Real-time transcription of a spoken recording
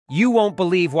You won't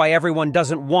believe why everyone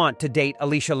doesn't want to date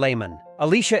Alisha Lehmann.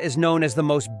 Alisha is known as the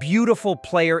most beautiful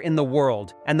player in the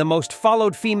world and the most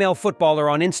followed female footballer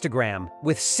on Instagram,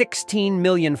 with 16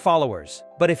 million followers.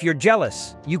 But if you're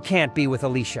jealous, you can't be with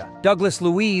Alisha. Douglas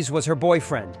Luiz was her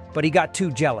boyfriend, but he got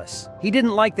too jealous. He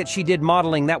didn't like that she did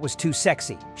modeling that was too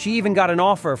sexy. She even got an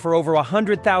offer for over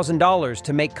 $100,000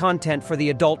 to make content for the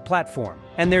adult platform.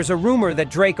 And there's a rumor that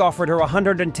Drake offered her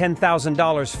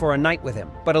 $110,000 for a night with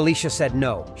him. But Alisha said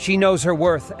no. She knows her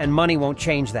worth, and money won't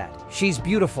change that. She's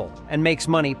beautiful and makes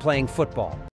money playing football.